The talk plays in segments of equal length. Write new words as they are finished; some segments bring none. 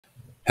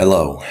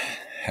Hello.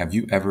 Have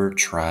you ever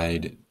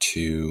tried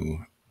to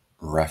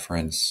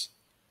reference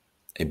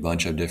a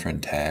bunch of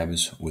different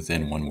tabs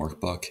within one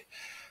workbook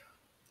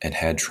and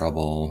had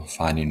trouble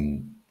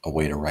finding a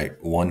way to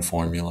write one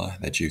formula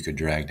that you could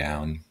drag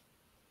down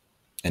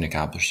and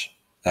accomplish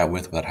that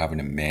with without having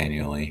to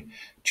manually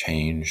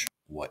change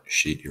what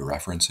sheet you're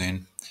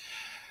referencing?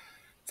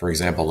 For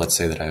example, let's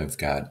say that I've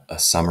got a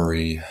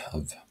summary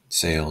of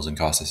sales and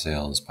cost of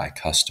sales by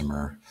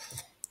customer,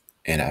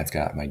 and I've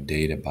got my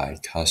data by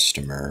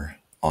customer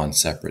on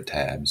separate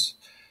tabs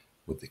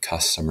with the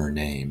customer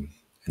name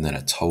and then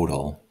a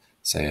total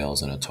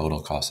sales and a total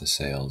cost of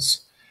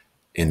sales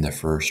in the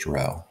first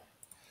row.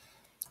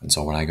 And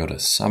so when I go to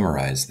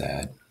summarize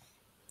that,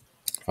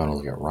 if I want to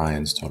look at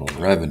Ryan's total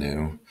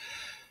revenue,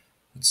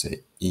 let's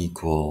say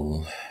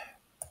equal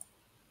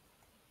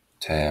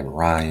tab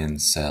Ryan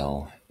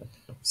cell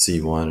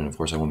C1. And of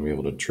course I want to be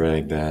able to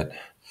drag that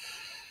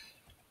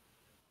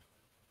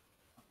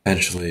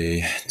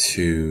eventually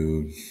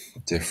to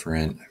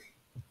different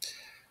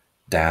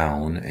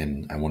down,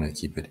 and I want to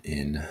keep it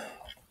in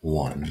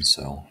one.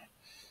 So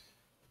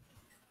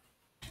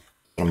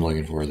what I'm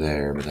looking for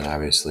there, but then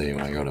obviously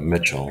when I go to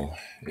Mitchell,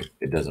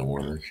 it doesn't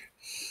work.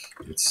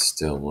 It's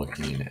still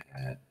looking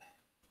at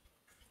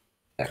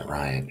that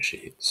Ryan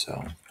sheet.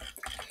 So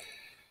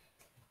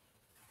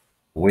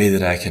the way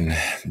that I can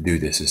do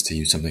this is to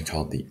use something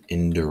called the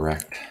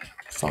indirect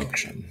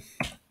function.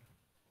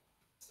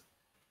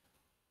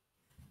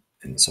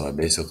 And so I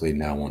basically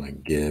now want to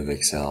give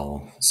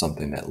Excel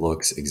something that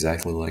looks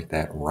exactly like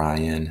that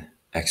Ryan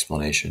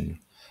explanation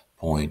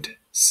point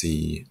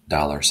C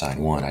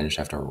 $1. I just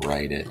have to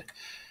write it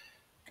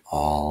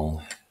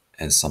all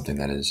as something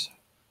that is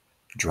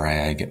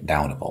drag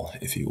downable,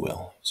 if you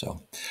will.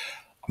 So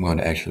I'm going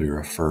to actually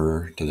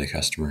refer to the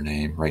customer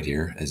name right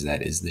here as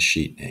that is the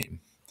sheet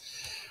name.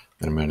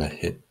 Then I'm going to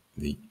hit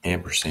the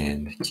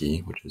ampersand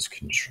key, which is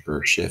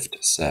Shift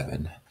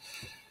 7.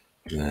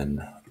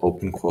 Then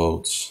open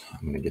quotes.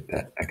 I'm going to get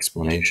that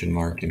explanation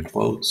mark in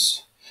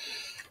quotes.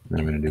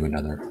 Then I'm going to do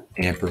another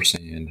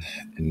ampersand.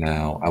 And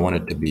now I want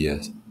it to be a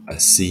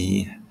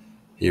C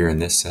here in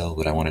this cell,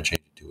 but I want to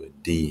change it to a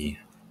D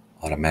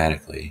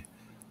automatically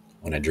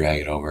when I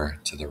drag it over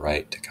to the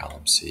right to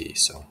column C.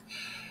 So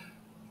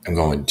I'm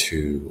going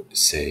to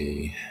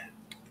say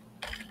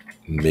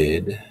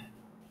mid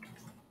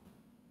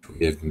to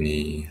give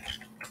me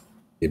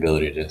the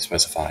ability to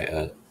specify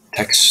a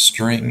text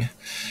string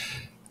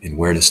and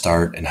where to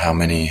start and how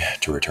many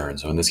to return.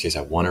 So in this case,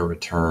 I want to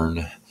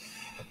return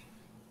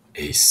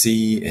a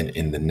C, and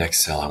in the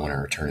next cell, I want to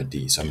return a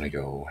D. So I'm going to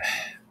go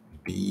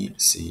B,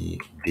 C,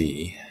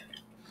 D.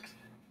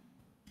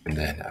 And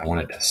then I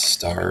want it to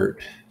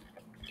start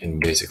in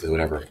basically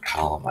whatever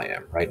column I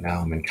am. Right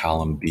now I'm in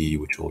column B,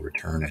 which will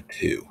return a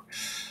 2.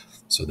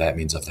 So that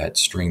means of that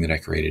string that I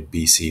created,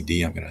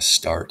 BCD, I'm going to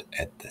start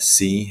at the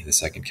C, the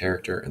second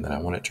character, and then I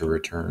want it to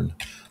return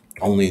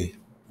only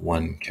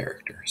one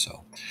character.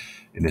 So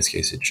in this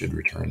case, it should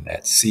return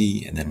that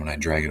C, and then when I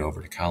drag it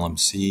over to column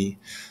C,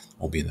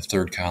 we'll be in the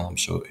third column,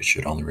 so it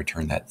should only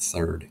return that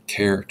third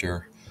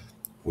character,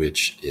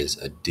 which is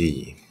a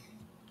D.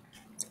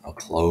 I'll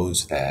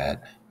close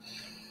that.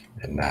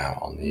 And now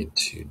I'll need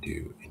to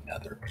do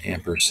another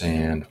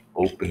ampersand,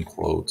 open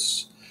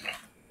quotes.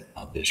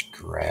 I'll just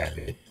grab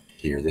it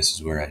here. This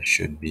is where I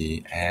should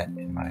be at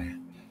in my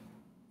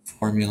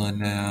formula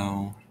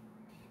now.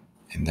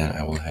 And then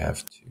I will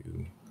have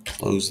to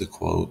close the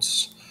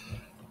quotes,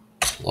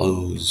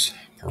 close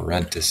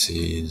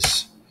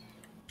parentheses.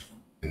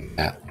 And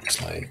that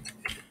looks like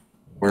it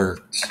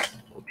worked.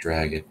 We'll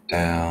drag it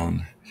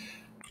down.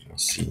 You'll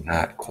see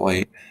not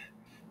quite.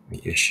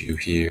 The issue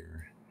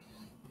here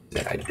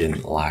that I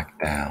didn't lock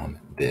down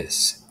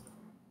this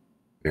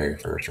very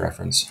first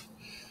reference.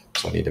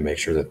 So I need to make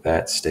sure that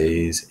that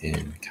stays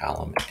in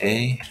column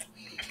A.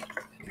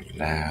 And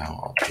now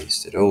I'll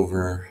paste it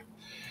over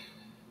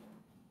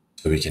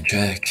so we can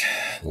check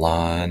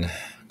lawn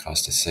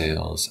cost of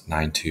sales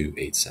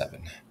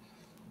 9287.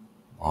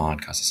 Lawn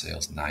cost of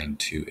sales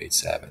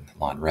 9287.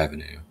 Lawn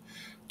revenue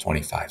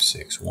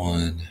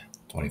 2561.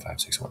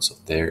 2561. So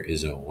there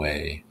is a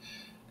way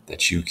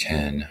that you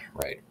can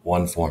write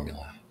one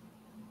formula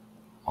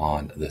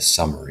on the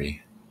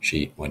summary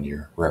sheet when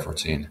you're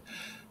referencing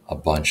a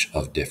bunch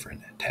of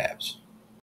different tabs.